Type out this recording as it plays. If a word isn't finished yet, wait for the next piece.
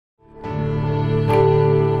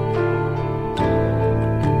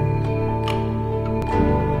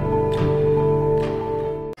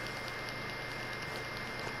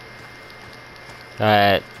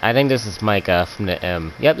think this is Micah from the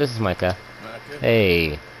M. Yep, this is Micah.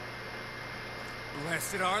 Hey.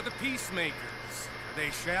 Blessed are the peacemakers.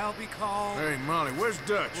 They shall be called... Hey, Molly, where's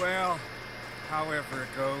Dutch? Well, however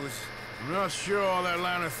it goes. I'm not sure all that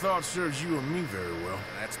line of thought serves you and me very well.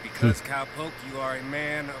 That's because, Cowpoke, you are a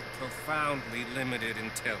man of profoundly limited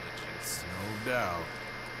intelligence. No doubt.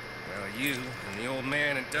 Well, you and the old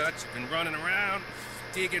man and Dutch have been running around,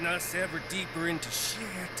 digging us ever deeper into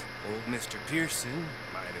shit. Old Mr. Pearson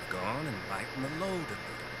might have gone and lightened the load a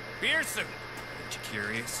little. Pearson! Aren't you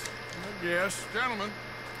curious? I guess. Gentlemen.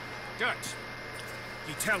 Dutch,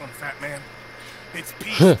 you tell him, fat man. It's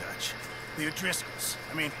peace, Dutch. The O'Driscolls.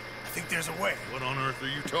 I mean, I think there's a way. What on earth are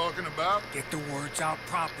you talking about? Get the words out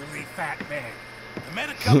properly, fat man. I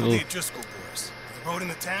met a couple of the O'Driscoll boys. On the road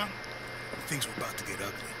into town. Things were about to get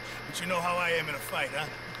ugly. But you know how I am in a fight, huh?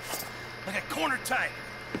 Like a corner tiger.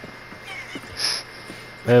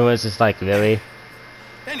 Everyone's just like, really?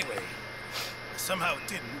 Anyway, somehow it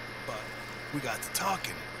didn't, but we got to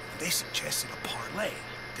talking. They suggested a parlay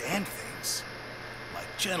to end things. Like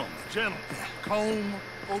gentlemen. Gentlemen. Combe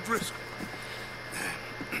O'Driscoll.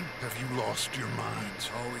 Have you lost your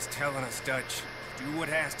minds? Always telling us, Dutch, do what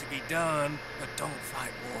has to be done, but don't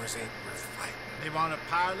fight wars ain't worth fighting. They want a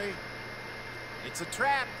parley? It's a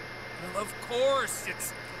trap. Well, of course,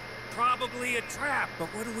 it's probably a trap, but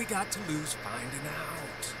what do we got to lose finding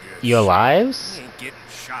out? Your lives? We ain't getting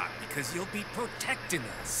shot because you'll be protecting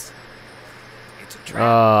us. It's a trap.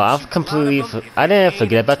 Oh, I've completely... I didn't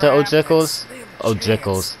forget about the O'Driscolls.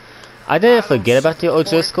 O'Driscolls. I didn't forget about the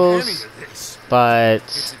O'Driscolls, but...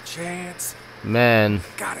 It's a chance. Man.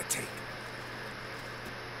 Gotta take.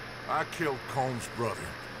 I killed Combs' brother.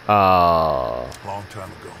 Oh. Long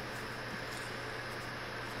time ago.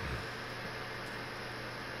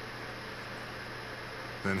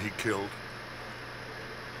 Then he killed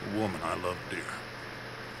a woman I loved dear.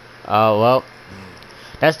 Oh, well.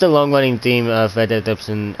 That's the long-running theme of Red Dead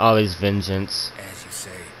Redemption, always vengeance. As you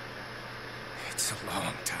say, it's a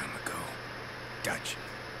long time ago. Dutch.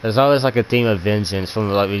 There's always like a theme of vengeance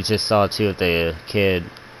from what we just saw too with the kid.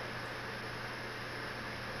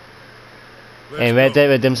 And Red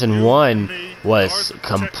Dead Redemption 1 was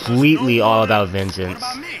completely all about vengeance.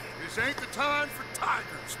 What about me? This ain't the time for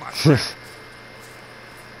tigers, my friend.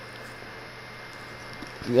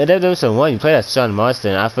 Red Dead Redemption 1, you played as Sean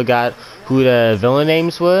Marston. I forgot who the villain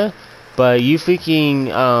names were, but you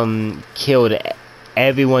freaking killed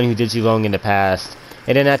everyone who did you wrong in the past.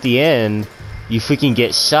 And then at the end, you freaking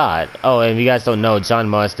get shot. Oh, and if you guys don't know, John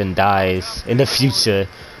Marston dies in the future.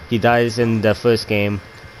 He dies in the first game.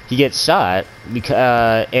 He gets shot,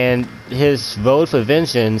 and his road for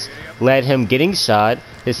vengeance led him getting shot,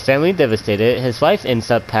 his family devastated, his wife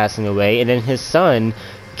ends up passing away, and then his son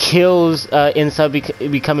ends up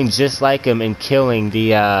becoming just like him and killing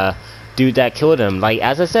the dude that killed him. Like,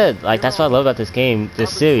 as I said, like, that's what I love about this game,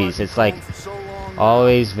 this series. It's like,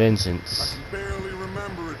 always vengeance.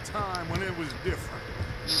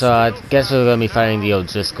 So I guess we're gonna be fighting the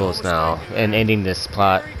O'Driscolls now, and ending this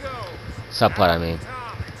plot. Subplot, I mean.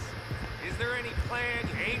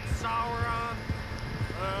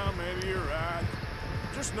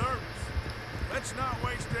 Let's not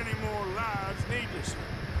waste any more lives needlessly.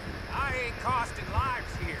 I ain't costing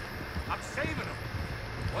lives here. I'm saving them.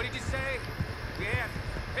 What did you say? We had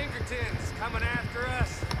Pinkertons coming after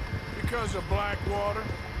us. Because of Blackwater?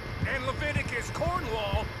 And Leviticus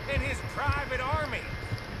Cornwall and his private army.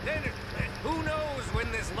 Then who knows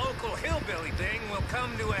when this local hillbilly thing will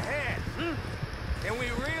come to a head? Can we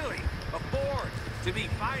really afford to be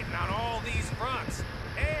fighting on all these fronts?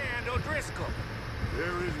 And O'Driscoll.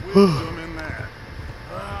 There is wisdom in that.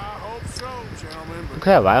 I hope so, gentlemen.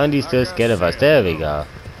 Okay, why aren't these still scared of us? There we go.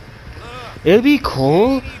 It would be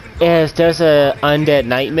cool if there's a undead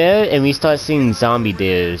nightmare and we start seeing zombie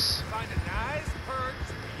deers.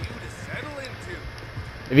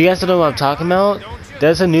 If you guys don't know what I'm talking about,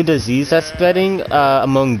 there's a new disease that's spreading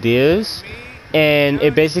among deers, and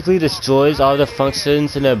it basically destroys all the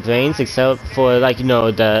functions in their brains except for, like, you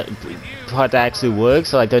know, the part that actually works.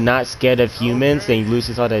 So like, they're not scared of humans, they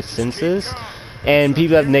loses all their senses, and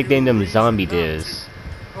people have nicknamed them zombie deers.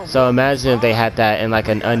 So imagine if they had that in like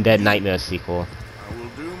an Undead Nightmare sequel.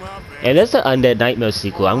 And there's an Undead Nightmare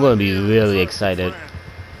sequel. I'm going to be really excited.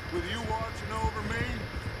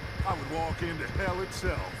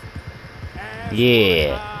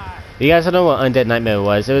 Yeah. You guys don't know what Undead Nightmare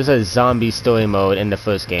was. It was a zombie story mode in the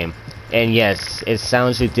first game. And yes, it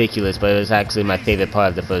sounds ridiculous, but it was actually my favorite part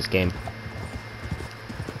of the first game.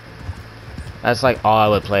 That's like all I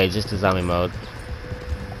would play, just the zombie mode.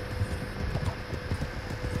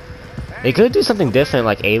 They could do something different,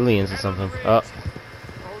 like aliens or something. Oh.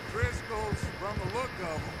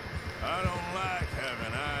 I don't like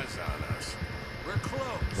having eyes on us. We're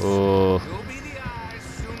close. Oh. You'll be the eyes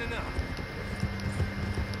soon enough.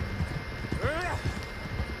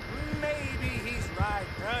 Maybe he's right,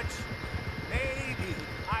 Dutch. Maybe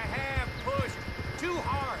I have pushed too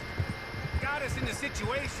hard. Got us into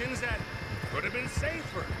situations that could have been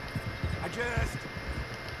safer.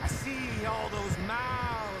 I see all those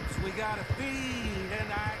mouths we gotta feed,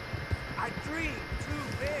 and I dream too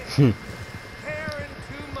big. Caring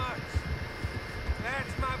too much.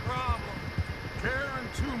 That's my problem. Caring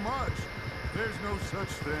too much. There's no such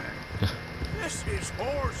thing. This is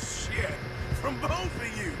horse shit from both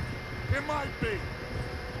of you. It might be.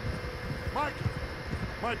 Mike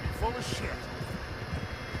might be full of shit.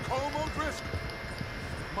 Colm O'Driscoll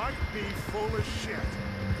might be full of shit.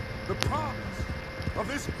 The promise of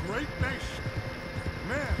this great nation.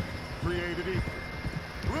 Men created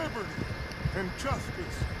equal. Liberty and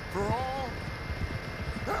justice for all.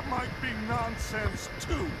 That might be nonsense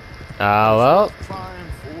too. Well.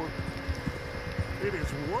 Trying for. It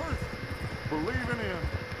is worth believing in.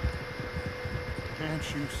 Can't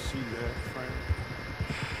you see that, friend?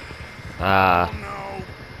 Oh, no.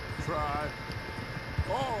 Try.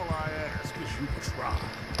 All I ask is you try.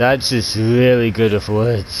 That's just really good with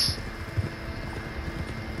words.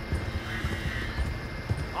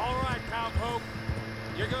 All right, cowpoke.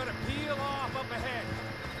 You're gonna peel off up ahead.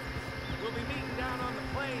 We'll be meeting down on the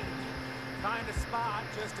plain. Find a spot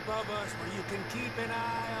just above us where you can keep an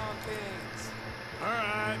eye on things. All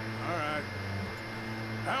right.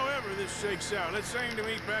 However this shakes out, let's aim to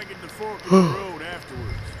meet back at the fork of the road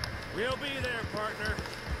afterwards. We'll be there, partner.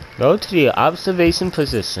 Go to the observation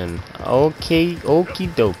position. Okay, okie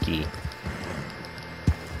dokie.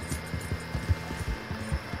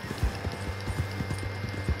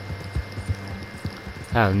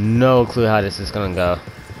 I have no clue how this is gonna go.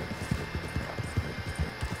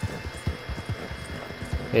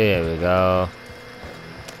 Here we go.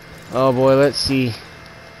 Oh boy, let's see.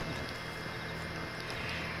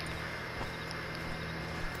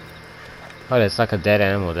 Oh, there's like a dead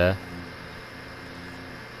animal there.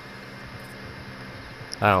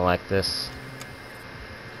 I don't like this.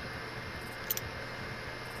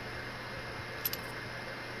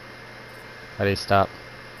 How do you stop?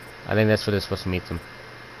 I think that's where they're supposed to meet them.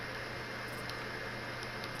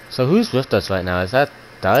 So who's with us right now? Is that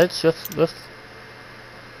Dutch with?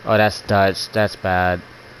 Oh, that's Dutch. That's bad.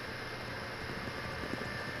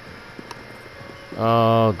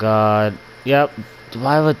 Oh god. Yep.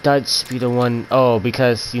 Why would Dutch be the one? Oh,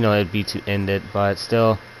 because, you know, it'd be to end it, but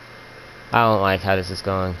still. I don't like how this is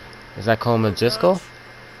going. Is that Colm O'Driscoll? It's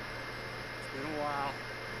been a while.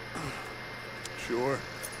 Sure.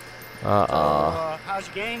 How's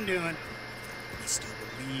your game doing? You still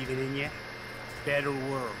believing in you? Better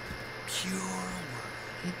world. Pure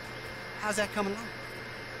world. How's that coming along?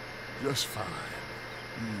 Just fine.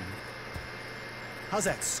 How's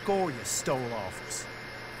that score you stole off us?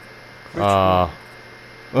 Oh,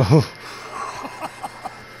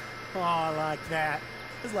 I like that.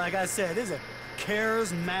 It's like I said, this is a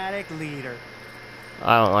charismatic leader.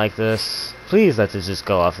 I don't like this. Please let this just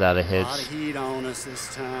go off without a A lot hitch. of heat on us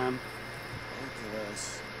this time. Look at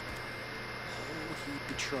us. A whole heap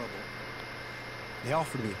of trouble. They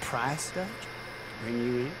offered me a price, Dutch, to bring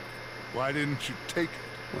you in. Why didn't you take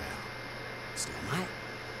it? Well, still might.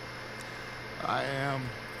 I am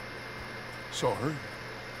sorry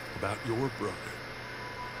about your brother.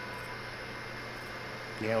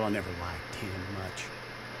 Yeah, well, I never liked him much.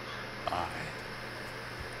 I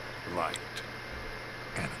liked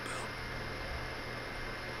Annabelle.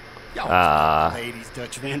 Y'all ladies,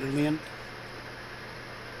 Dutch Vanderlyn.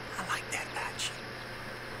 I like that about you.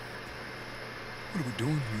 What are we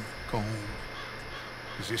doing here, Colm?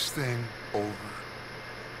 Is this thing over?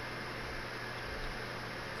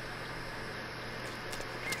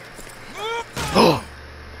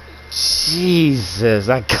 Jesus,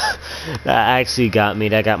 that actually got me.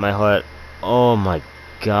 That got my heart. Oh my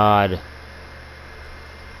god.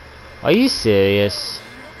 Are you serious?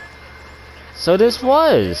 So this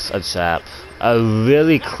was a trap. A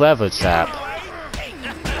really clever trap.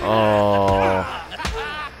 Oh.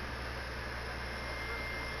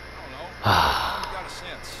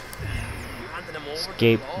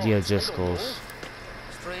 Escape the O'Driscolls.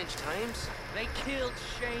 Strange times. They killed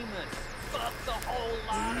Seamus. Fuck the whole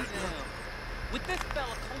lot of them. With this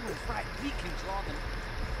fella Coleman's right, we can draw them.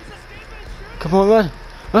 He's escaping. Come on, run!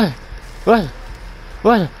 Run! Run!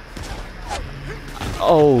 Run!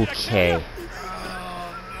 Okay. Not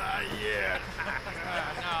yet.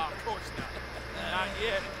 No, of course not. Not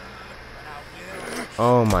yet. But I will.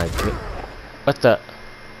 Oh my god. What the?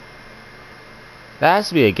 That has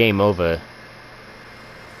to be a game over.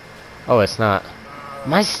 Oh, it's not.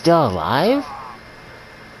 Am I still alive?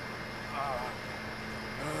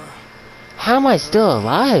 How am I still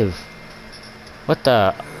alive? What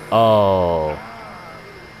the? Oh.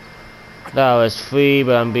 That was free,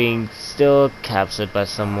 but I'm being still captured by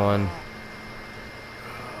someone.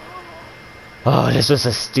 Oh, this was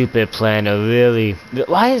a stupid plan, really.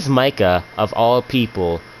 Why is Micah, of all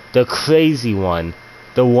people, the crazy one,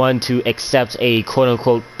 the one to accept a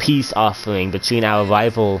quote-unquote peace offering between our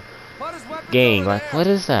rival gang? Like, what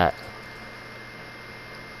is that?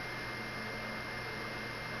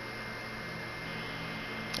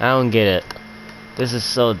 I don't get it. This is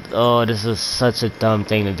so... Oh, this is such a dumb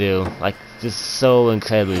thing to do. Like, this is so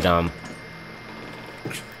incredibly dumb.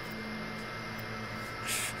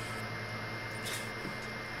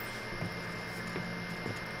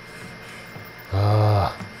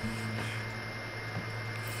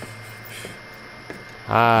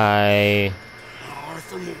 Hi.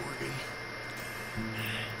 Arthur Morgan.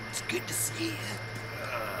 It's good to see you.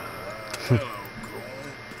 Hello,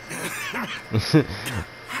 Cole.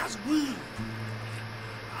 How's the wound?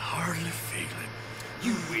 I hardly feel it.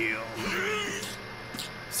 You will.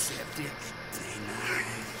 Septic.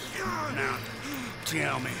 Now,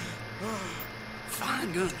 tell me.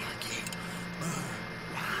 Fine gun like you.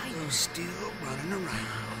 Why you still running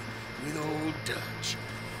around with old Dutch?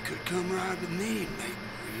 Could come right with me and make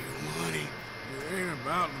real money. It ain't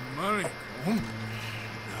about the money, Cole. No,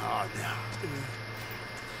 no.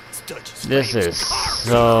 It's Dutch's This famous is car.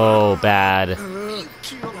 so bad. You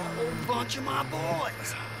killed a whole bunch of my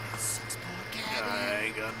boys. 6-point cabin. I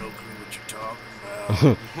ain't got no clue what you're talking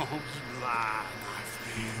about. Oh, you lie, my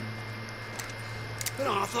friend. But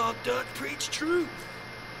I thought Dutch preached truth.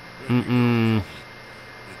 Mm-mm. And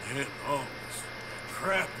then all this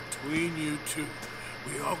crap between you two.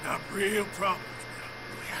 We all got real problems now.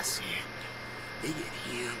 The way I see it, they get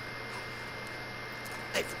him.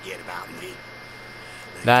 They forget about me.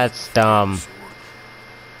 That's dumb.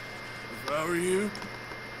 If I were you,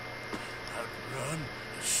 I'd run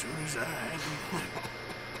as soon as I had the money.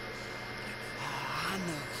 Oh, I know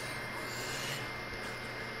you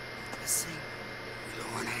would. But see,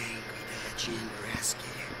 you're an angry Dutch in the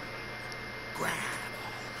rescue. Grab all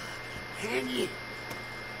of it, hand you,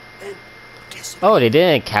 then disappear. Oh, they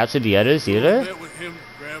didn't capture the others either? Met with him to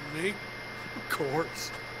grab me. Of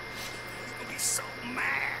course. You're gonna be so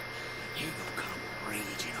mad. You're gonna come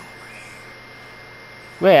raging over here.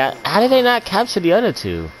 Wait, how did they not capture the other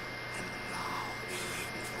two? And the law be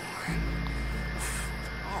waiting for him.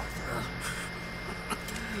 Arthur.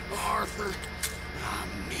 Arthur, I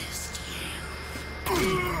missed you.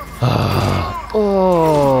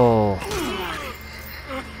 Oh.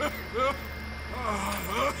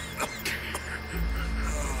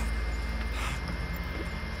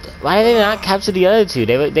 Why did they not capture the other two?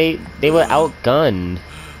 They were outgunned.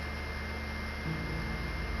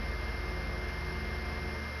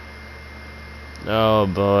 Oh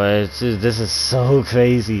boy, this is so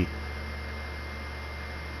crazy.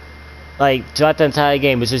 Like, throughout the entire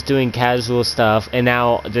game, was just doing casual stuff, and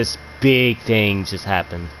now this big thing just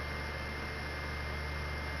happened.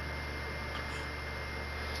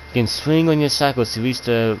 You can swing on your shackles to reach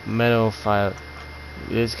the metal file.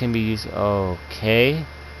 This can be used. Okay.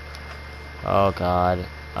 Oh god.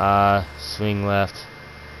 Swing left.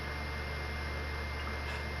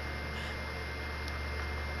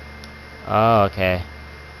 Oh, okay.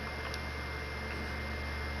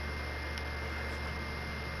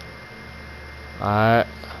 Grab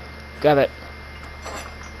it.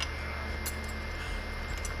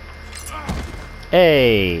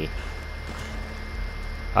 Hey!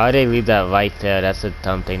 Why'd they leave that right there? That's a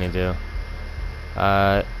dumb thing to do.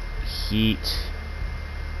 Heat.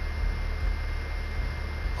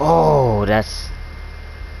 Oh, that's...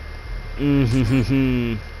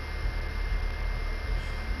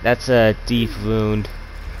 That's a deep wound.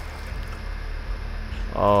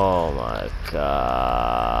 Oh my god.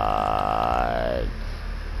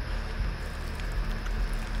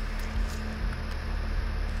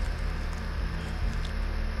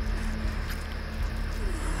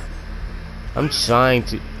 I'm trying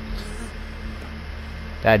to... Did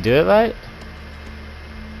I do it right?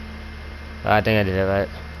 I think I did it right.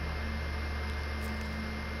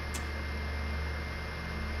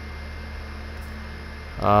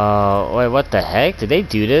 Oh, wait, what the heck? Did they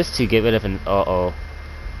do this to get rid of an... Uh-oh.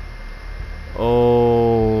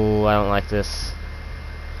 Oh, I don't like this.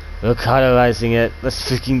 We're cauterizing it. Let's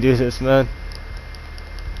freaking do this, man.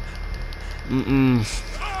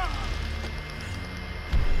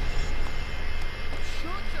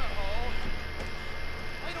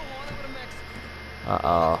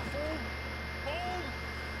 Uh-oh.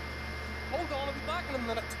 Hold on, I'll be back in a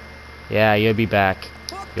minute. Yeah, you'll be back.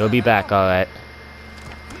 You'll be back, alright.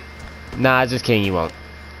 Nah, just kidding, you won't.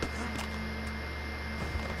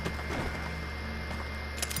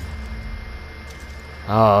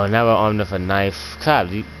 Oh, now we're armed with a knife. Crap,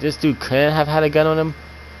 this dude couldn't have had a gun on him?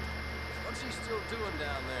 What's he still doing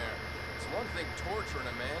down there? It's one thing torturing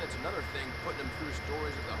a man, it's another thing putting him through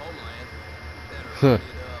stories of the homeland. Better read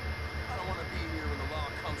it up. I don't want to be here when the law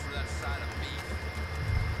comes for that side of beef.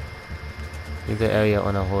 Leave the area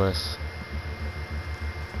on a horse.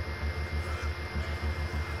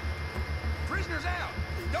 Prisoners out!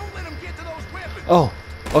 Don't let them get to those weapons! Oh,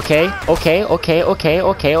 okay.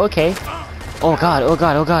 Oh god, oh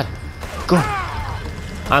god, oh god. Go.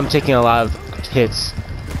 I'm taking a lot of hits.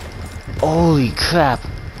 Holy crap.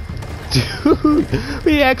 Dude,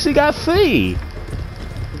 we actually got free.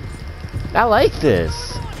 I like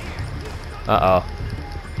this. Uh-oh.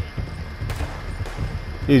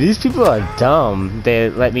 Dude, these people are dumb.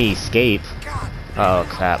 They let me escape. Oh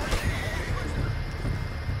crap.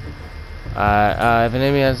 If an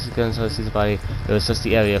enemy has guns to see the body, it will search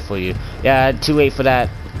the area for you. Yeah, too late for that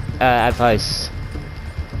advice.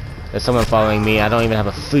 There's someone following me. I don't even have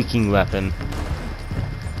a freaking weapon.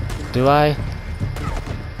 Do I?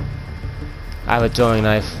 I have a throwing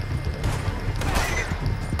knife.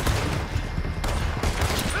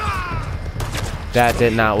 That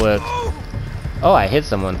did not work. Oh, I hit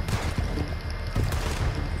someone.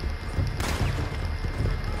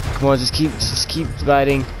 Come on, just keep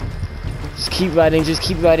riding. Just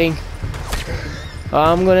keep riding.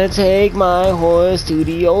 I'm gonna take my horse to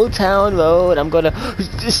the old town road. I'm gonna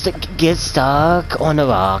just get stuck on a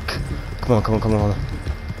rock. Come on.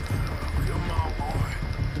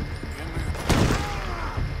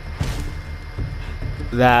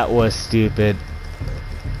 That was stupid.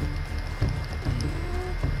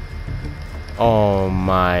 Oh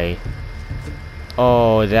my.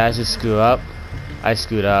 Oh, did I just screw up? I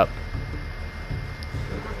screwed up.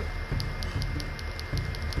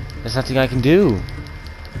 There's nothing I can do.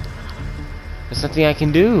 There's nothing I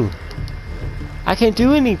can do. I can't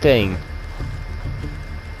do anything.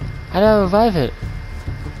 How do I revive it?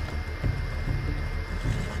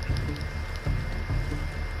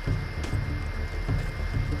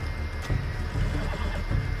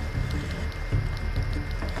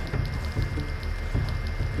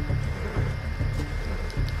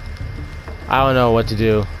 I don't know what to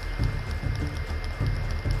do.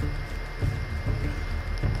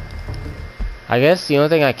 I guess the only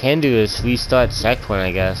thing I can do is restart checkpoint,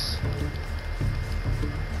 I guess.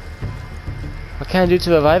 What can I do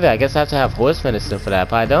to revive it? I guess I have to have horse medicine for that,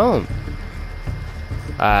 but I don't.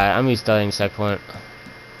 Alright, I'm restarting checkpoint.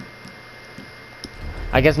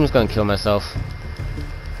 I guess I'm just gonna kill myself.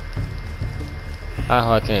 How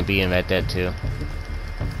hard can it be in Red Dead 2?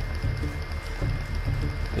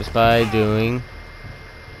 Just by doing...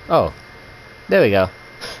 Oh. There we go.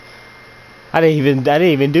 I didn't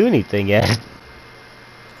even do anything yet.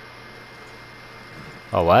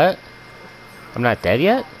 Oh, what? I'm not dead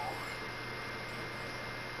yet?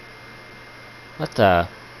 What the?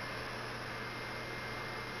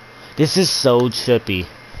 This is so trippy.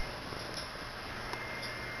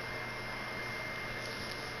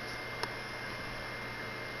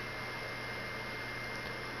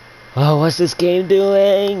 Oh, what's this game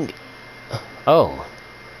doing? Oh.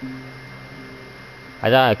 I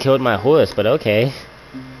thought I killed my horse, but okay.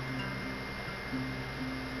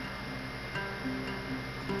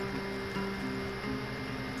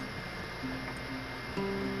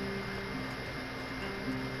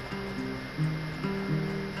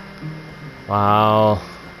 Wow.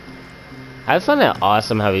 I found that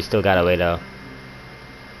awesome how he still got away though.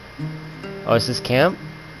 Oh, is this camp?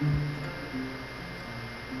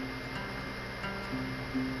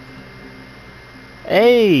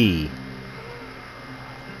 Hey!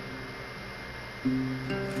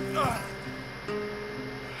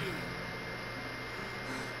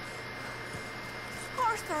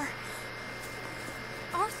 Arthur!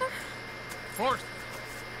 Arthur? Forrest!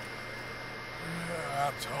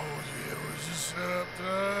 I told you it was a setup,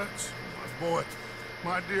 Dutch. My boy,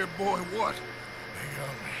 my dear boy, what? They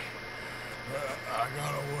got me. But I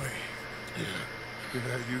got away.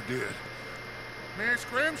 Yeah, you did. Miss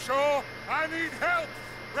Grimshaw, I need help!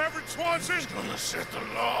 Reverend Swanson's gonna set the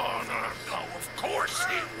law on our... Oh, of course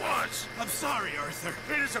he was! I'm sorry, Arthur.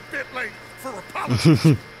 It is a bit late for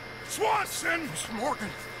apologies. Swanson!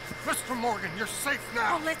 Mr. Morgan, you're safe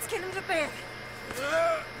now. Oh, let's get him to bed.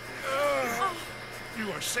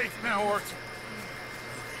 You are safe now, Arthur.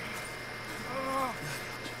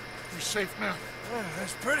 You're safe now.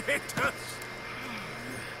 That's pretty tough.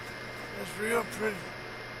 real pretty.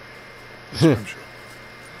 I'm sure.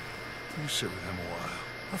 You sit with him a while.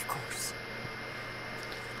 Of course.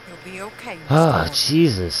 You'll be okay, Mr. Oh, Morgan.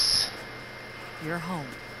 Jesus. You're home.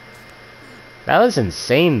 That was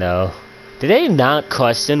insane, though. Did they not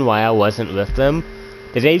question why I wasn't with them?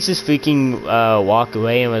 Did they just freaking walk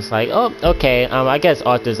away and was like, oh, okay, I guess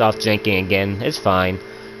Arthur's off drinking again. It's fine.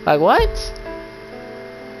 Like, what?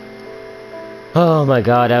 Oh my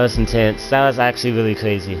god, that was intense. That was actually really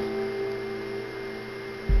crazy.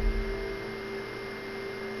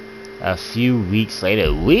 A few weeks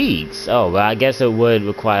later. Weeks? Oh, well, I guess it would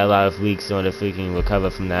require a lot of weeks in order to freaking recover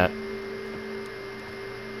from that.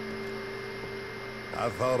 I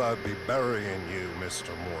thought I'd be burying you, Mr.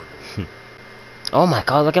 Morgan. Oh my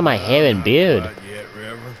god, look at my hair and beard. Not yet,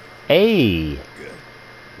 Reverend. Hey, Good.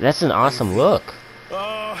 that's an awesome look.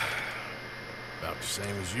 About the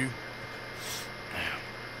same as you.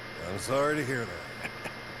 I'm sorry to hear that.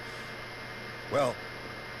 Well,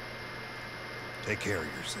 take care of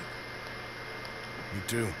yourself. You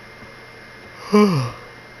too.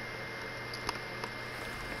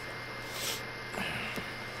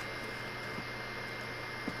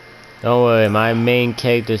 Don't worry, my main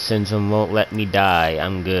character syndrome won't let me die.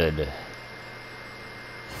 I'm good.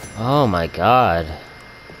 Oh my god.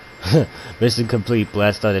 Mission complete.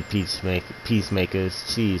 Blessed are the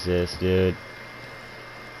peacemakers. Jesus, dude.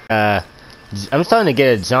 I'm starting to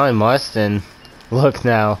get a John Marston look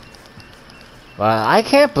now. Well, I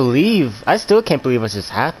still can't believe what just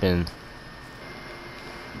happened.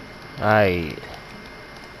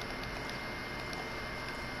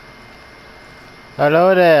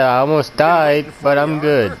 Hello there, I almost died, but I'm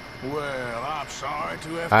good. Well, I'm sorry to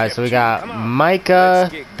have Alright, so we got Come on, Micah,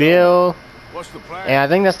 let's get Bill, What's the plan? and I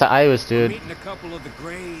think that's the Irish dude. Meeting a couple of the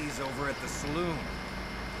Greys over at the saloon.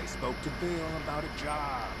 They spoke to Bill about a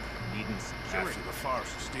job. Needing security. After the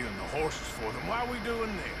farce of stealing the horses for them, why are we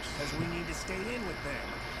doing this? Because we need to stay in with them.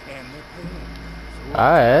 And they're paying. So what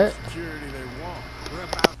Alright. security they want? We're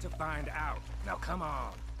about to find out. Now come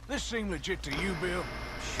on. This seem legit to you, Bill?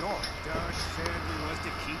 Sure. Dutch said we was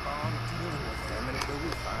to keep on dealing with them until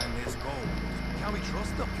we find this gold. Can we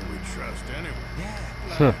trust them? Can we trust anyone? Yeah.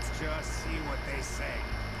 Let's just see what they say.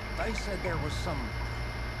 They said there was some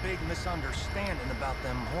big misunderstanding about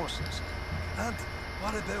them horses. And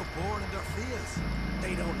what about boarding their fears?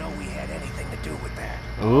 They don't know we had anything to do with that.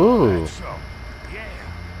 Ooh. So, Yeah.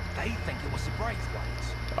 They think it was the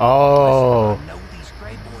Braithwaites. Oh. Listen, I know these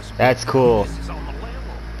Grey boys. That's cool. This is on the level.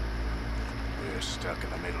 we're stuck in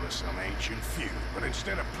the middle of some ancient feud, but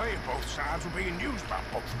instead of playing both sides, we're being used by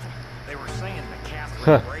both of them. They were saying the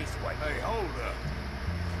Catherine Braithwaite. Hey, hold up.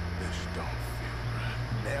 This don't feel right.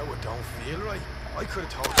 Now it don't feel right. I could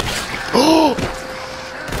have told you.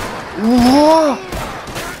 What?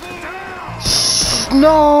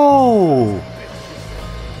 No!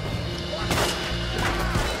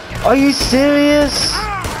 Are you serious?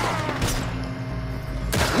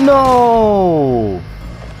 No!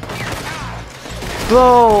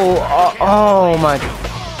 Bro! Oh my...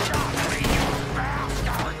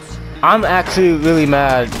 I'm actually really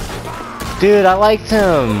mad. Dude, I liked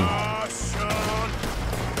him. Son!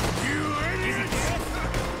 You idiots!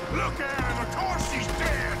 Look at him, of course he's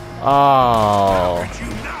dead! Oh. Did you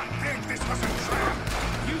not think this was a trap?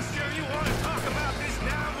 You sure you want to talk about this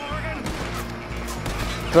now, Morgan?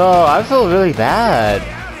 Bro, I feel really bad.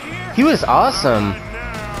 He was awesome.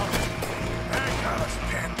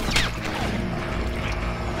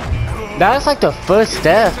 That was like the first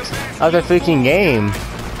death of the freaking game.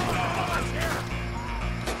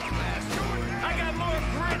 I got more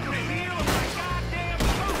grit in the heel of my goddamn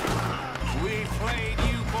boot. We played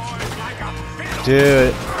you boys like a fiddle.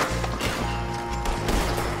 Dude.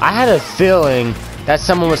 I had a feeling that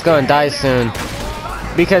someone was gonna die soon.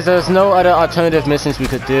 Because there was no other alternative missions we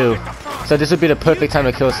could do. So this would be the perfect time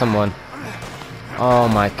to kill someone. Oh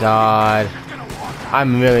my god.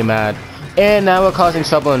 I'm really mad. And now we're causing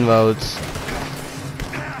trouble in roads.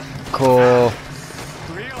 Cool.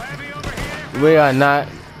 We are not...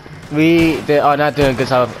 They are not doing a good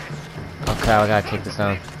job. Okay, I gotta kick this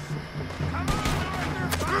down.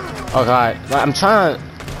 Oh god. I'm trying to...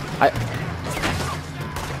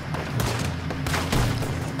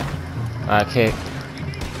 Alright, kick.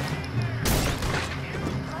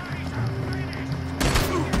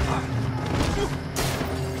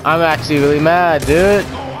 I'm actually really mad, dude.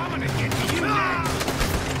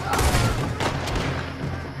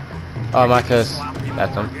 Oh my goodness.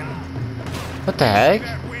 That's him. What the heck?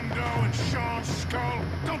 That window and Sean's skull.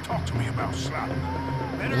 Don't talk to me about slap.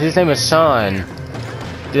 His name is Sean.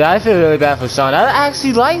 Dude, I feel really bad for Sean. I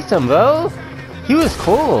actually liked him, bro. He was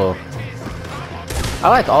cool. I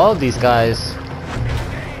like all of these guys.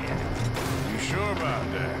 You sure about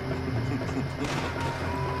that?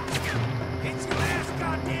 It's your last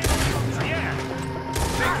goddamn chance. Yeah.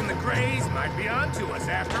 Thinking the Greys might be onto us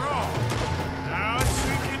after all. Now it's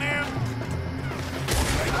sinking in.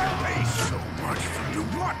 They pay so much for you.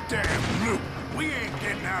 What damn loot? We ain't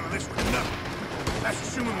getting out of this with nothing. That's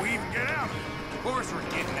assuming we even get out of it. Of course we're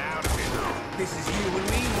getting out of it. This is you and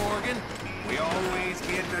me, Morgan. We always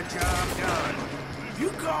get the job done. You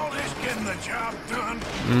call this getting the job done?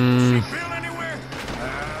 Mm. See Bill anywhere?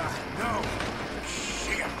 No.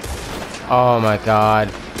 Shit. Oh my god.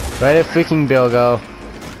 Where did freaking Bill go?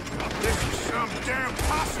 This is some damn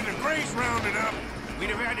posse the Greys rounded up. We'd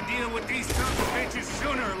have had to deal with these sons of bitches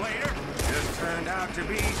sooner or later. Just turned out to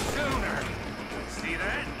be sooner. See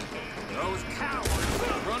that? Those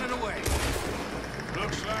cowards running away.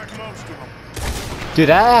 Looks like most of them. Dude,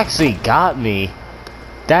 that actually got me.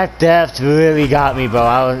 That depth really got me,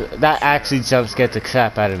 bro. That actually jump scared the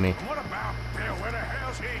crap out of me. What about Bill? Where the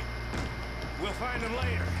hell's he? We'll find him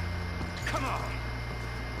later. Come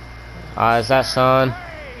on. Is that Sean?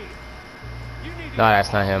 Hey! You need to No,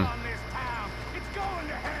 that's not him. on this town. It's going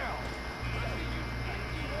to hell.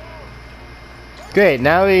 Great,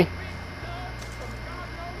 now we...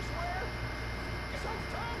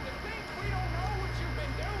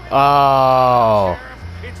 Oh.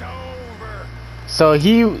 It's over. So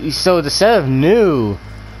the sheriff knew.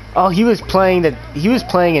 Oh, he was playing an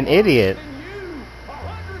idiot. You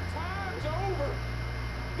 100 times over.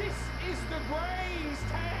 This is the Greys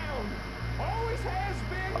town. Always has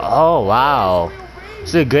been. Oh, wow. Always will be.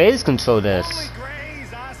 So the Greys control this. Only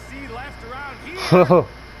Greys I see left around here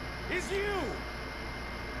is you.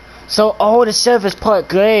 So, oh, the sheriff is part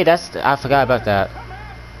Grey. I forgot about that. Come out.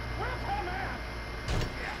 We'll come out.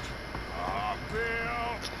 Oh,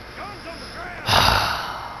 Bill. Guns on the ground.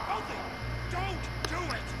 Don't do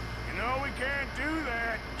it. You know we can't do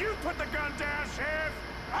that. You put the gun down, Sheriff.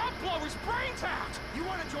 I'll blow his brains out. You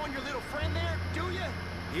want to join your little friend there, do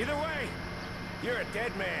you? Either way, you're a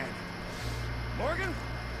dead man. Morgan?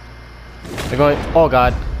 They're going. Oh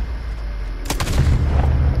god.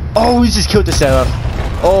 Oh, we just killed the sheriff.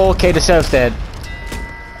 Oh, okay, the sheriff's dead.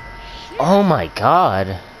 Oh my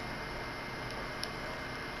god.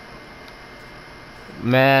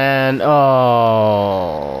 Man,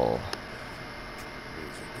 oh. He's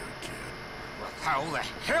a good kid. How the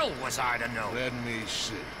hell was I to know? Let me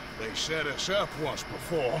see. They set us up once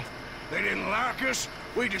before. They didn't like us.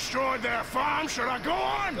 We destroyed their farm. Should I go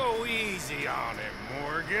on? Go easy on him,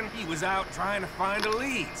 Morgan. He was out trying to find a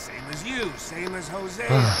lead. Same as you, same as Jose.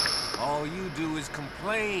 All you do is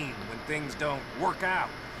complain when things don't work out.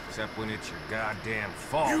 Except when it's your goddamn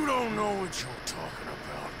fault. You don't know what you're talking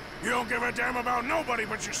about. You don't give a damn about nobody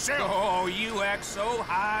but yourself. Oh, you act so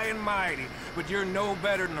high and mighty, but you're no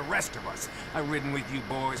better than the rest of us. I've ridden with you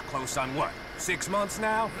boys close on what, 6 months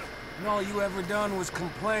now? And all you ever done was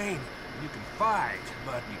complain. You can fight,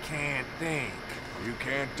 but you can't think. You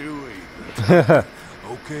can't do either.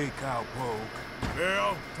 Okay, cowpoke.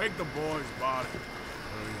 Bill, take the boy's body.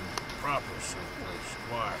 Proper someplace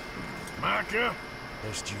quiet. Micah,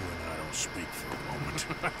 best you and I don't speak for a moment.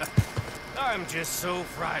 I'm just so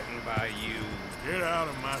frightened by you. Get out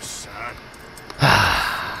of my sight.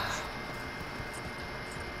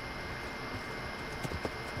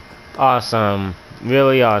 Awesome.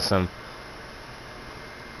 Really awesome.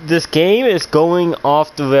 This game is going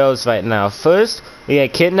off the rails right now. First, we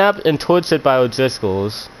get kidnapped and tortured by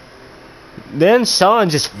O'Driscolls. Then Sean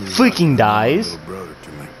just freaking dies. Little brother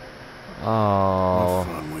to me. Oh. What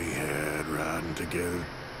fun we had riding together.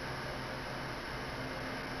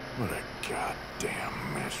 What a goddamn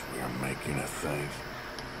mess we are making of things.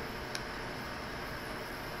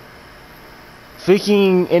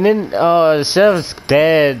 Freaking, and then, the sheriff's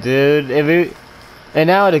dead, dude. And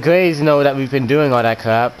now the Greys know that we've been doing all that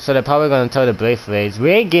crap, so they're probably gonna tell the Braithwaites.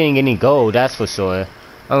 We ain't getting any gold, that's for sure.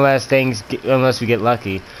 Unless we get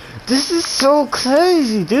lucky. This is so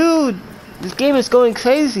crazy, dude. This game is going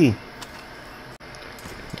crazy.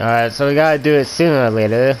 Alright, so we gotta do it sooner or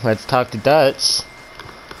later. Let's talk to Dutch.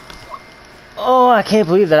 Oh, I can't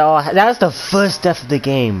believe that that was the first death of the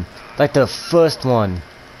game. Like the first one.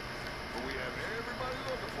 We have everybody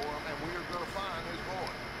looking for him, and we are going to find his boy.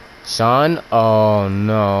 Sean? Oh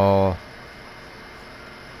no.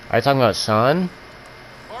 Are you talking about Sean?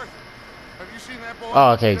 Arthur, have you seen that boy?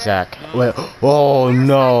 Oh, okay, Zach. Wait. Oh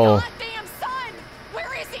no. My goddamn son!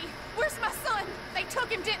 Where is he? Where's my son? They took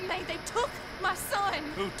him, didn't they? They took my son.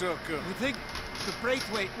 Who took him? We think the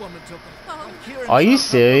Braithwaite woman took him. Oh. Here in Are you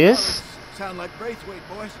South Carolina, serious? Sound like Braithwaite,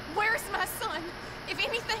 boys. Where's my son? If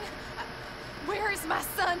anything, Where is my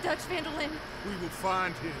son, Dutch Vanderlyn? We will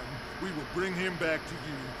find him. We will bring him back to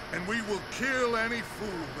you. And we will kill any fool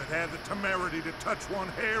that had the temerity to touch one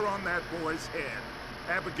hair on that boy's head.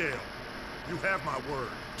 Abigail, you have my word.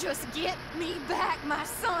 Just get me back, my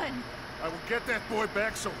son. I will get that boy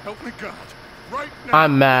back, so help me God. Right now.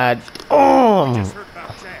 I'm mad. We Oh! just heard about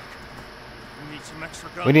Jack. We need some extra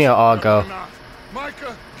guns. We need to all No, go. we're not.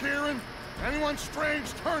 Micah, Kieran, anyone strange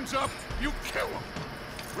turns up, you kill him.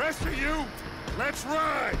 Rest of you, let's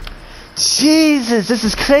ride. Jesus, this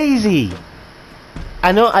is crazy.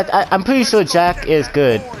 I know. I'm pretty sure Jack is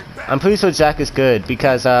good. I'm pretty sure Jack is good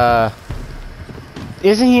because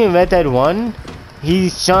isn't he in Red Dead 1?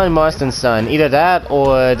 He's John Marston's son. Either that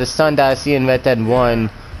or the son that I see in Red Dead 1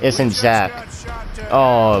 isn't Jack.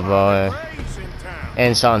 Oh boy.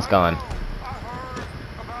 And Sean's gone. I heard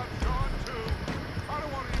about John too. I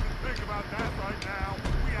don't want to even think about that right now.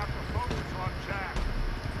 We have to focus on Jack.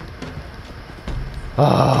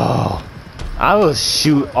 Oh. I will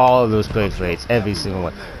shoot all of those birth rates, every single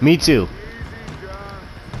one. Me too. Easy, John.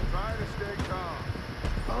 Try to stay calm.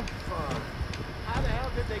 I'm fine. How the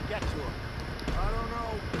hell did they get to him? I don't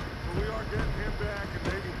know, but we are getting him back and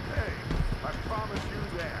maybe pay. I promise you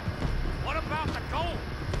that. What about the gold?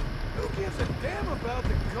 Who gives a damn about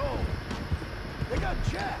the gold? They got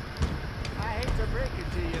Jack. I hate to break it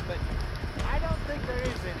to you, but I don't think there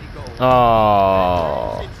is any gold.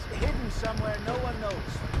 Oh. It's hidden somewhere no one knows.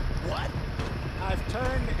 What? I've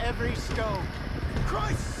turned every stone.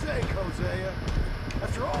 Christ's sake, Hosea.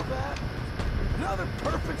 After all that, another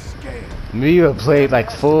perfect scam. We were played like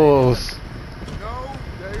fools. No,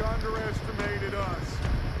 they underestimated us.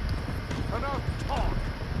 Enough talk.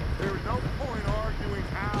 There is no point arguing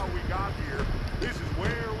how we got here. This is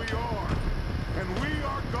where we are. And we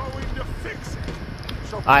are going to fix it.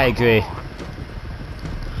 So I come agree. on.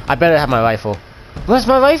 I better have my rifle. Where's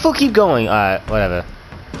my rifle keep going? Alright, whatever.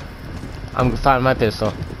 I'm finding my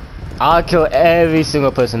pistol. I'll kill every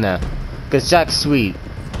single person there. Cause Jack's sweet.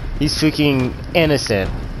 He's freaking innocent.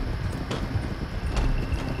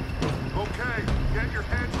 Okay, get your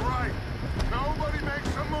heads right. Nobody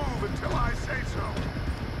makes a move until I say so.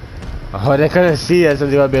 Oh, they're gonna see us and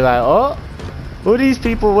they're gonna be like, oh, who are these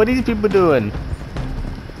people? What are these people doing?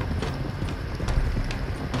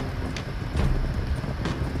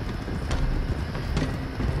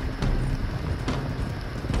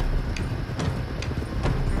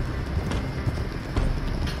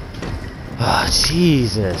 Oh,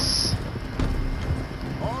 Jesus.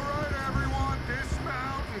 All right, everyone,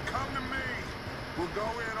 dismount and come to me. We'll go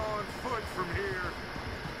in on foot from here.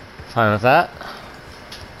 Fine with that.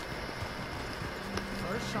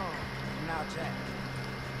 First Sean, now Jack.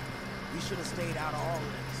 We should have stayed out of all of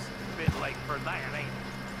this. Bit late for that, ain't it?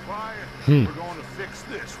 Quiet. Hmm. We're going to fix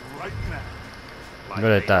this right now. Like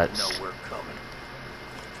Good at they that. don't know we're coming.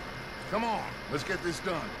 Come on, let's get this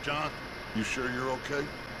done. John, you sure you're okay?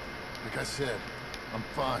 Like I said, I'm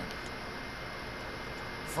fine.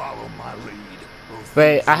 Follow my lead. Both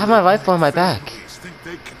Wait, these I have my redneck rifle on my back. families think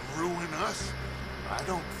they can ruin us? I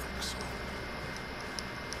don't think so.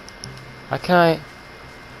 How can I?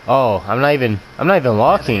 Oh, I'm not even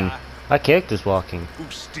walking. My character's walking. Who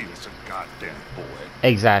steals a goddamn boy?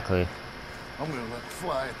 Exactly. I'm gonna let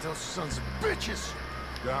fly at those sons of bitches.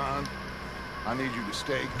 Don, I need you to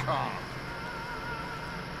stay calm.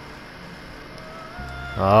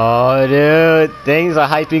 Oh, dude, things are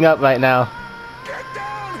hyping up right now. Get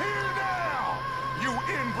down here now, you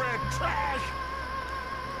inbred trash!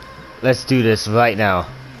 Let's do this right now.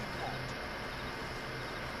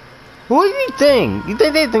 What do you think? You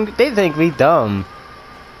think they think we dumb?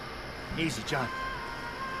 Easy, John.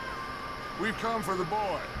 We've come for the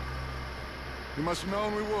boy. You must have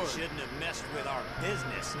known we would. Shouldn't have messed with our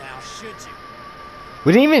business now, should you?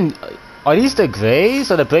 We didn't even. Are these the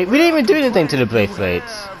grays or the break? We didn't even do anything to the break You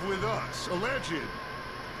rates. have with us, alleged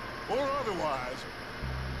or otherwise.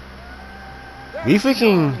 We That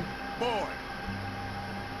freaking. young boy.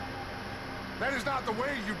 That is not the way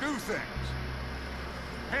you do things.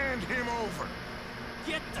 Hand him over.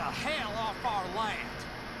 Get the hell off our land!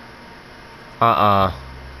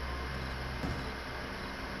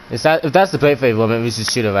 Is that if that's the break rate woman? We should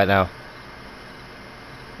shoot her right now.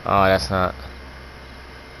 Oh, that's not.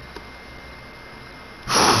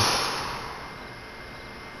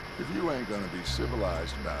 If you ain't gonna be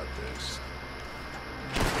civilized about this.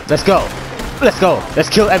 Let's go. Let's go. Let's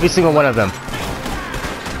kill every single one of them.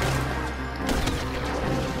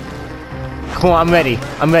 Come on, I'm ready.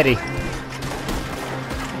 I'm ready.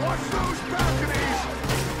 Watch those balconies!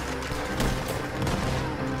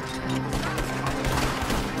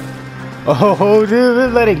 Oh, dude, we're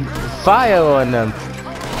letting fire on them.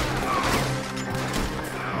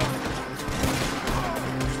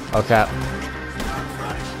 Oh crap.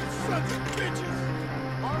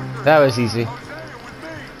 That was easy.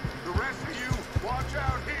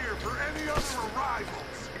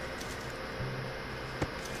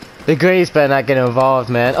 The Greys better not get involved,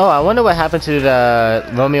 man. Oh, I wonder what happened to the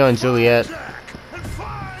Romeo and Juliet.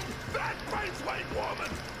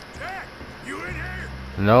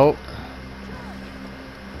 Nope.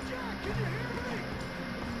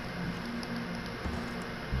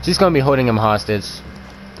 She's gonna be holding him hostage.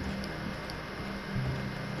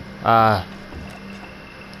 Why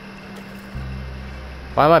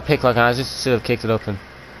am I pick locking? I just should have kicked it open.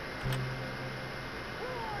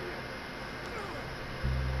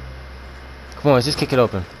 Come on, let's just kick it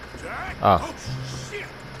open. Oh.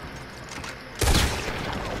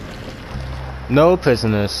 No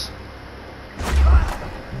prisoners.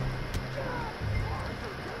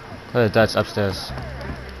 Go to Dutch upstairs.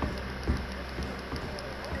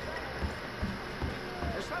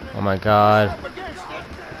 Oh my god.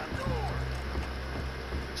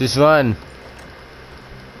 Just run.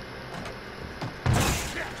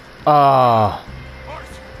 Oh.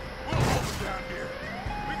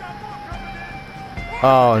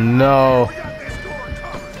 Oh no.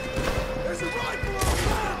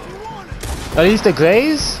 Are these the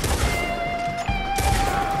Greys?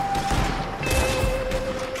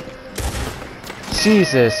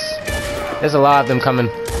 Jesus. There's a lot of them coming.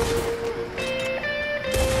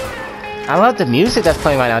 I love the music that's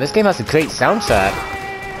playing right now. This game has a great soundtrack.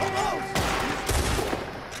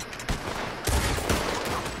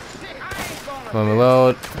 Come on,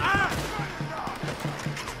 reload.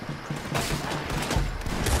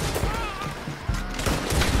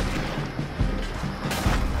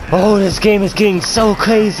 Oh, this game is getting so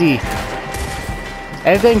crazy.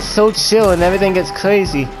 Everything's so chill and everything gets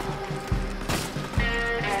crazy.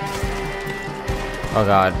 Oh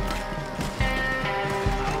god.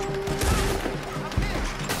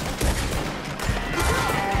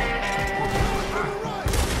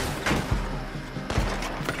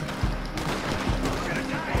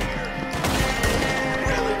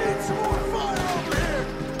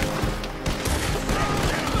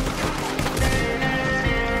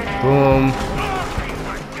 Boom.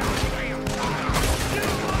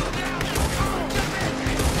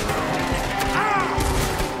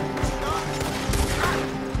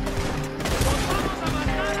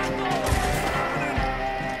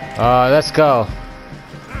 Let's go.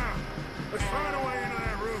 Let's find a way into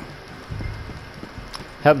that room.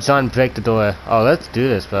 Help John break the door. Oh, let's do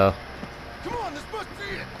this, bro. Come on, this must be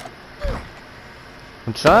it.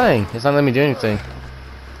 I'm trying. It's not letting me do anything.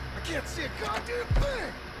 I can't see a goddamn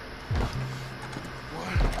thing.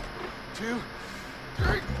 1, 2,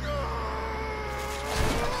 3.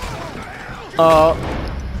 Oh.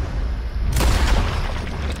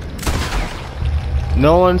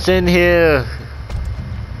 No one's in here.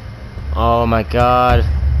 Oh my god.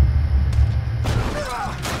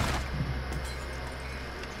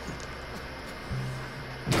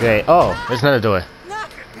 Great. Oh, there's another door.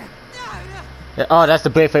 Oh, that's the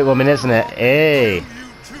Braithwaite woman, isn't it? Hey. You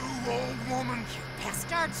two old woman.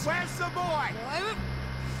 Bastards! Where's the boy?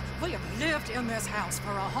 We have lived in this house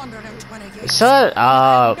for 120 years. Shut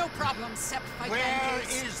up. No problem, except for Where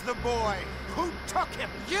Yankees. is the boy? Who took him?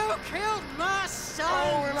 You killed my son!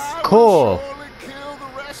 Oh, and I Cool. will surely kill the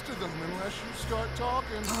rest of them unless you start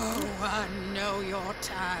talking. Oh, I know your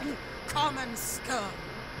time. Common scum.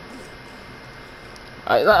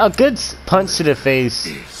 A good punch to the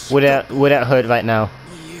face without hurt right now.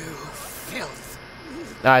 You filth.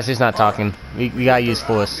 Nah, it's just not talking. We gotta use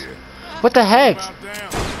force. What the heck?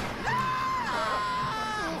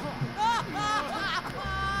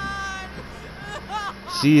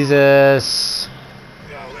 Jesus.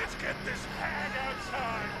 Now let's get this hag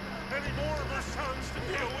outside. Any more of her sons to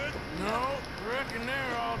deal with? No, reckon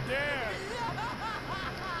they're all dead.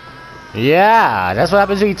 Yeah, that's what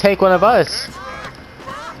happens when you take one of us. That's right.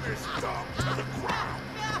 Burn this dog to the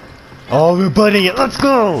ground. Oh, we're burning it. Let's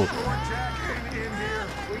go. Jack in here.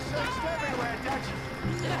 We searched everywhere, Dutch.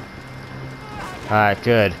 Alright,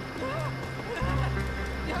 good.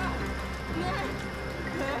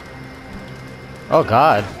 Oh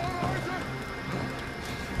god.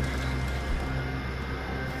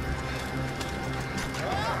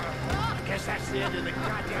 Guess that's the end of the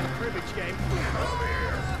goddamn cribbage game.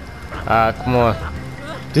 Come on.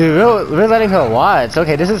 Dude, we're letting her watch.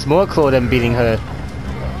 Okay, this is more cool than beating her.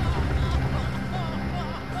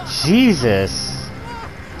 Jesus.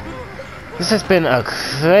 This has been a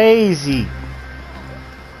crazy...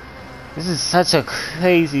 This is such a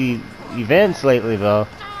crazy event lately, bro.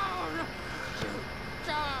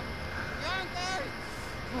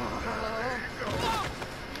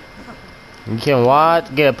 You can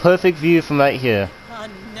watch, get a perfect view from right here. I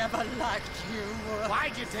never liked you.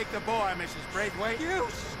 Why'd you take the boy, Mrs. Braithwaite? You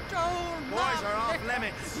stole my Boys are off liquor.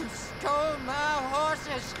 limits. You stole my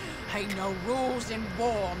horses. Ain't no rules in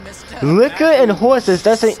war, mister. Liquor and horses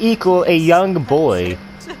doesn't equal a young boy.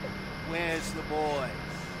 Where's the boy?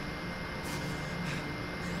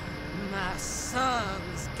 My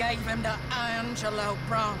sons gave him to Angelo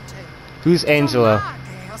Bronte. Who's Angela? So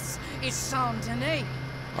my guess is Saint Denis.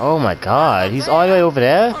 Oh my god, he's all the way over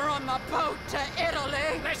there? Or on the boat to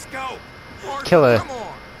Italy. Let's go. Arthur, Kill her. Come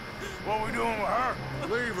on. What we doing with her?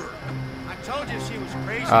 Leave her. I told you she was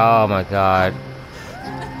crazy. Oh my god.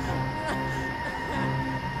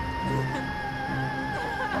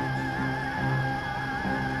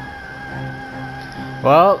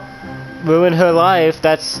 Well, ruin her life.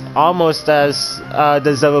 That's almost as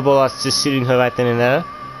deservable as just shooting her right then and there.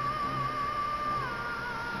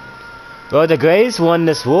 Well, the Greys won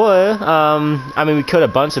this war. I mean, we killed a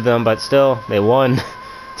bunch of them, but still, they won,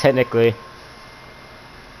 technically.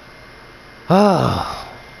 Oh,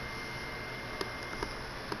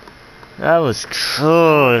 that was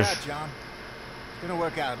cool. Yeah, John. It's gonna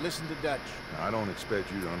work out. Listen to Dutch. Now, I don't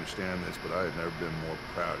expect you to understand this, but I have never been more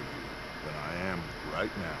proud of you than I am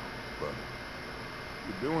right now, brother.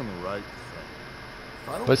 You're doing the right thing. If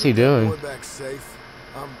I don't What's get he that doing? boy back safe,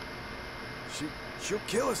 she'll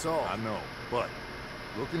kill us all. I know, but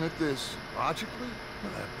looking at this logically,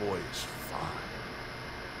 well, that boy is fine.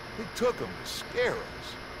 They took him to scare us.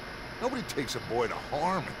 Nobody takes a boy to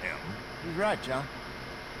harm him. He's right, John.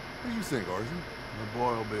 What do you think, Arthur? The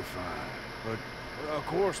boy will be fine. But, well, of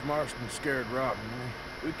course, Marston scared rotten.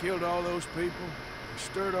 We killed all those people. We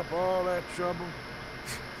stirred up all that trouble.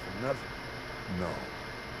 For nothing.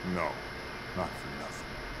 No, not for nothing.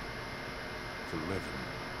 For living.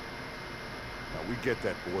 Now we get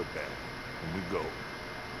that boy back, and we go.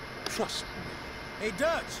 Trust me. Hey,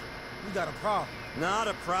 Dutch, we got a problem. Not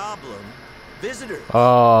a problem. Visitors.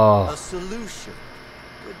 Oh, A solution.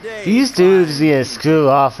 Good day. these dudes fine need to screw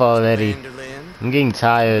off people. already. Vanderland, I'm getting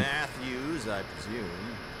tired. Matthews, I presume.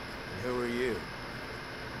 And who are you?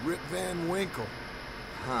 Rip Van Winkle.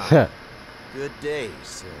 Huh. Good day,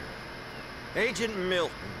 sir. Agent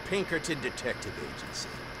Milton, Pinkerton Detective Agency.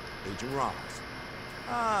 Agent Ross.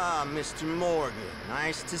 Ah, Mr. Morgan.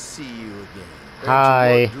 Nice to see you again. Hi.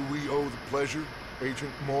 And to what do we owe the pleasure,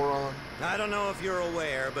 Agent Moron? I don't know if you're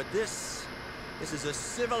aware, but this is a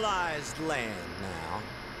civilized land now.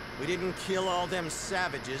 We didn't kill all them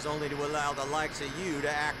savages only to allow the likes of you to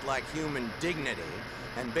act like human dignity,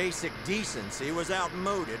 and basic decency was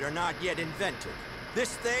outmoded or not yet invented.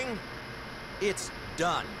 This thing, it's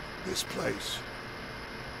done. This place.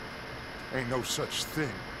 Ain't no such thing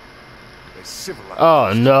as civilized.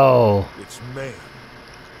 Oh no. It's man.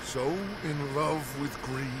 So in love with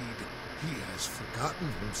greed, he has forgotten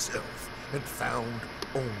himself and found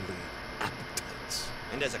only appetites.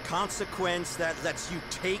 And as a consequence, that lets you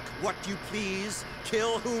take what you please,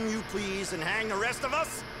 kill whom you please, and hang the rest of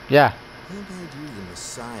us? Yeah. Who made you the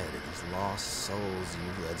messiah to these lost souls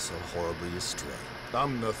you led so horribly astray?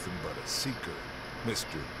 I'm nothing but a seeker,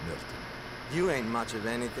 Mr. Milton. You ain't much of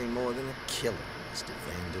anything more than a killer, Mr.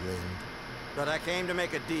 Vanderland. But I came to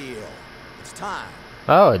make a deal. It's time.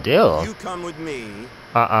 Oh, a deal. You come with me.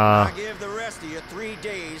 Uh-uh. I give the rest of you 3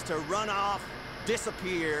 days to run off,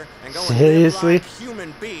 disappear, and go Seriously? and live like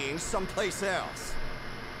human beings someplace else.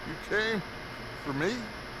 You came for me?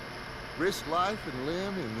 Risk life and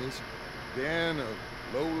limb in this den of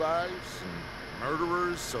lowlifes and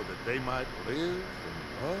murderers so that they might live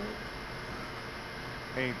and love?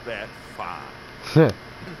 Ain't that fine?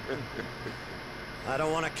 I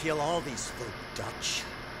don't want to kill all these folk, Dutch.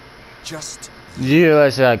 Just You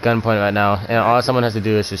realize you're at gunpoint right now, and all someone has to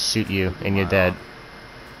do is just shoot you, and you're dead.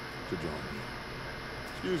 To join me.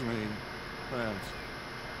 Excuse me, friends.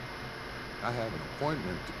 I have an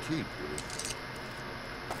appointment to keep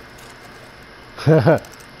with...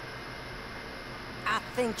 I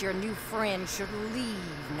think your new friend should leave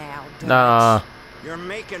now, Dutch. Nah. you're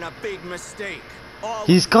making a big mistake. All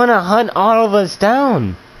He's gonna hunt all of us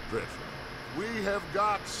down. Dreadful. We have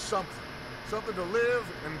got something. Something to live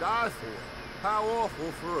and die for. How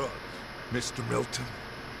awful for us. Mr. Milton,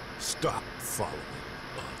 stop following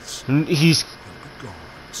us. He's He'll be gone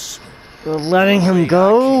soon. letting him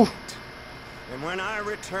go? And when I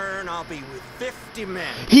return, I'll be with 50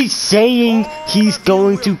 men. He's saying he's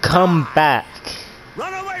going to come back.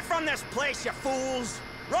 Run away from this place, you fools!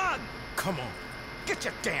 Run! Come on. Get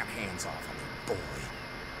your damn hands off of me, boy.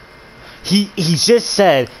 He just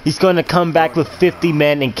said he's going to come back with 50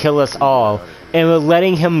 men and kill us all. And we're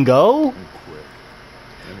letting him go? And quick.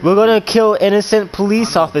 And We're gonna kill innocent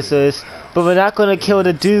police officers, but we're not gonna kill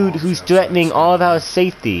the dude who's threatening all of our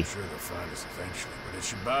safety. I'm sure they'll find us eventually, but it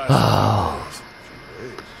should buy us a few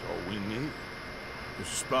days. That's all we need. There's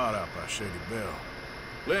a spot out by Shady Bell.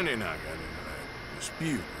 Lenny and I got into that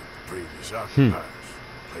dispute with the previous occupiers.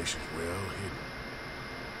 Place is well hidden.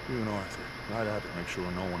 You and Arthur, I'd have to make sure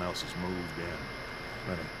no one else has moved in.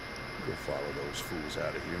 Let him go follow those fools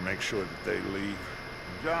out of here. Make sure that they leave.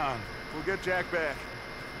 And John, we'll get Jack back.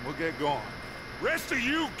 We'll get going. Rest of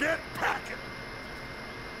you get packing.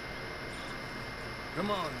 Come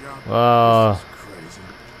on, John. Wow. This is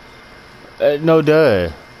crazy. No duh.